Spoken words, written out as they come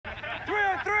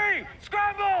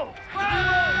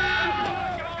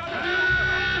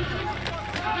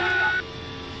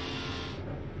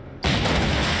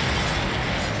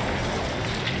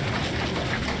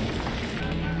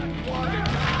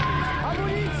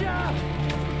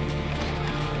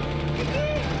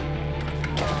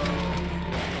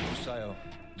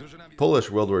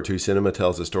Polish World War II cinema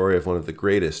tells the story of one of the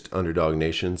greatest underdog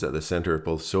nations at the center of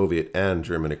both Soviet and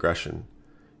German aggression.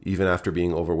 Even after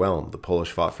being overwhelmed, the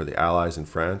Polish fought for the Allies in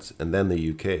France and then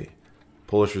the UK.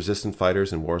 Polish resistance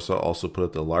fighters in Warsaw also put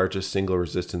up the largest single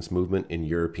resistance movement in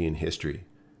European history.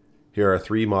 Here are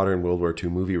 3 modern World War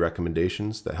II movie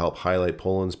recommendations that help highlight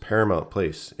Poland's paramount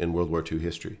place in World War II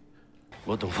history.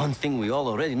 Well, the one thing we all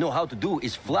already know how to do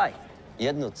is fly.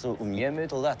 Jedno, co umiemy,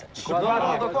 to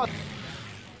latać.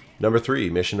 Number 3,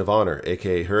 Mission of Honor,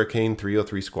 aka Hurricane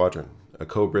 303 Squadron, a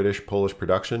co-British-Polish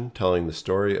production telling the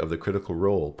story of the critical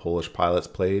role Polish pilots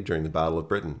played during the Battle of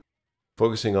Britain,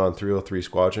 focusing on 303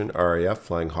 Squadron RAF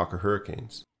flying Hawker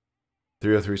Hurricanes.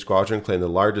 303 Squadron claimed the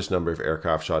largest number of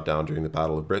aircraft shot down during the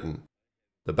Battle of Britain.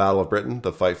 The Battle of Britain,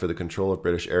 the fight for the control of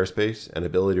British airspace and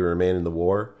ability to remain in the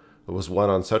war, was won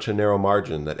on such a narrow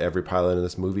margin that every pilot in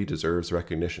this movie deserves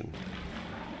recognition.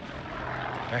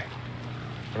 Hey,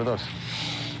 what are those?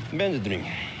 Bandit drink.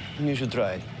 You should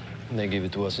try it. They gave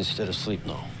it to us instead of sleep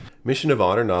now. Mission of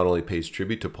Honor not only pays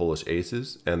tribute to Polish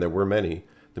aces, and there were many,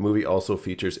 the movie also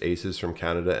features aces from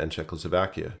Canada and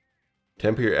Czechoslovakia.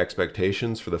 Temper your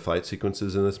expectations for the fight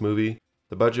sequences in this movie.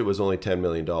 The budget was only $10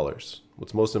 million.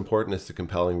 What's most important is the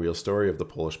compelling real story of the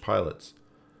Polish pilots.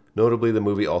 Notably, the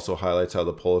movie also highlights how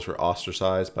the Polish were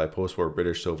ostracized by post-war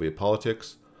British-Soviet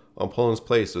politics, on Poland's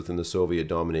place within the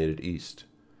Soviet-dominated East.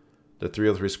 The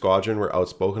 303 Squadron were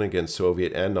outspoken against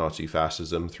Soviet and Nazi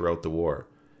fascism throughout the war,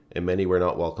 and many were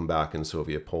not welcome back in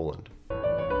Soviet Poland.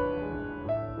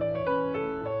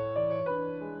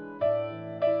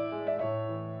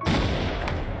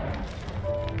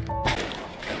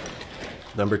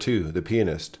 Number 2, The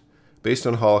Pianist. Based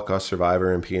on Holocaust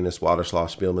survivor and pianist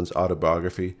Władysław Szpilman's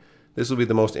autobiography, this will be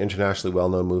the most internationally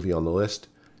well-known movie on the list,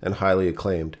 and highly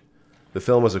acclaimed. The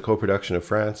film was a co-production of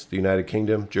France, the United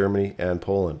Kingdom, Germany, and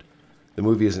Poland. The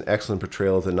movie is an excellent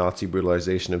portrayal of the Nazi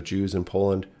brutalization of Jews in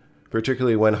Poland,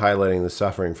 particularly when highlighting the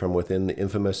suffering from within the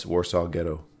infamous Warsaw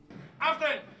Ghetto.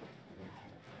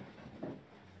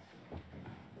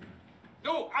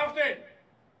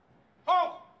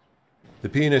 The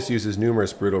Pianist uses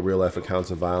numerous brutal real-life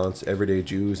accounts of violence everyday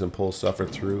Jews and Poles suffered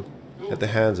through at the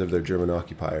hands of their German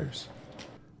occupiers.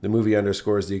 The movie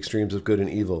underscores the extremes of good and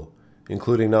evil,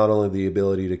 including not only the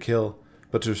ability to kill,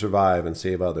 but to survive and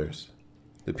save others.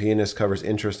 The Pianist covers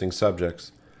interesting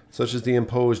subjects, such as the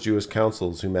imposed Jewish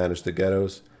councils who managed the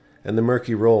ghettos, and the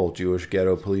murky role Jewish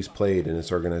ghetto police played in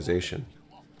its organization.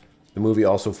 The movie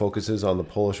also focuses on the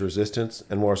Polish resistance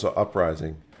and Warsaw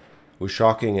Uprising, with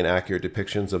shocking and accurate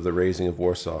depictions of the razing of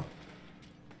Warsaw.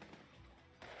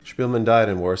 Szpilman died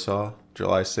in Warsaw,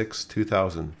 July 6,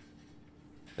 2000,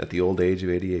 at the old age of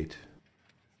 88.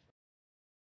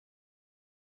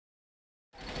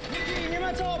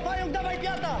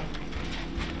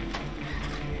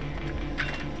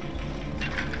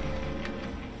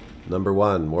 Number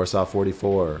 1, Warsaw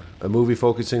 44, a movie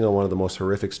focusing on one of the most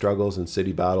horrific struggles and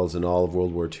city battles in all of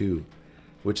World War II,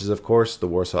 which is of course the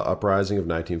Warsaw Uprising of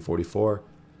 1944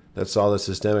 that saw the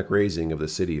systemic razing of the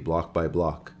city block by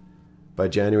block. By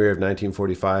January of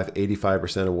 1945,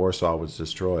 85% of Warsaw was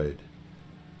destroyed.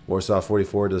 Warsaw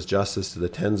 44 does justice to the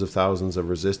tens of thousands of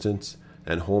resistance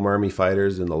and Home Army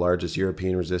fighters in the largest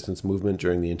European resistance movement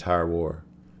during the entire war.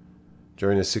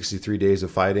 During the 63 days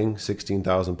of fighting,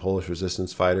 16,000 Polish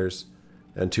resistance fighters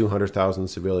and 200,000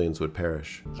 civilians would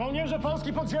perish. Żołnierze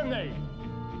Polski Podziemnej!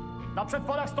 Na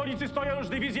przedpolach stolicy stoją już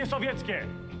dywizje sowieckie.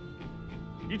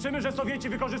 Liczymy, że Sowieci,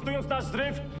 wykorzystując nasz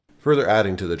zryw... Further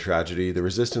adding to the tragedy, the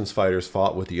resistance fighters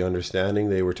fought with the understanding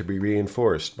they were to be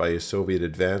reinforced by a Soviet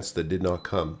advance that did not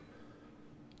come.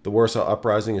 The Warsaw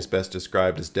Uprising is best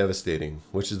described as devastating,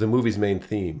 which is the movie's main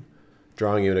theme,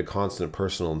 drawing you into constant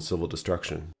personal and civil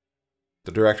destruction.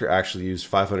 The director actually used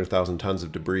 500,000 tons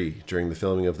of debris during the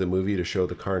filming of the movie to show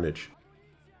the carnage.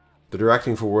 The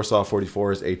directing for Warsaw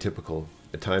 44 is atypical,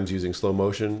 at times using slow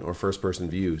motion or first-person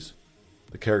views.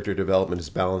 The character development is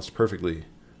balanced perfectly,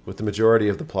 with the majority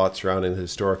of the plot surrounding the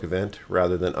historic event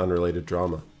rather than unrelated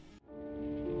drama.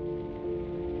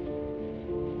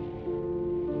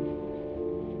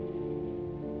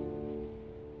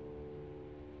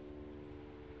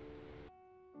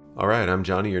 Alright, I'm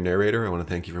Johnny, your narrator. I want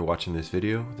to thank you for watching this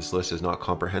video. This list is not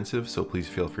comprehensive, so please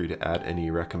feel free to add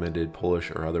any recommended Polish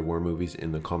or other war movies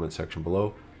in the comment section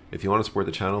below. If you want to support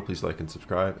the channel, please like and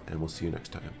subscribe, and we'll see you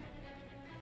next time.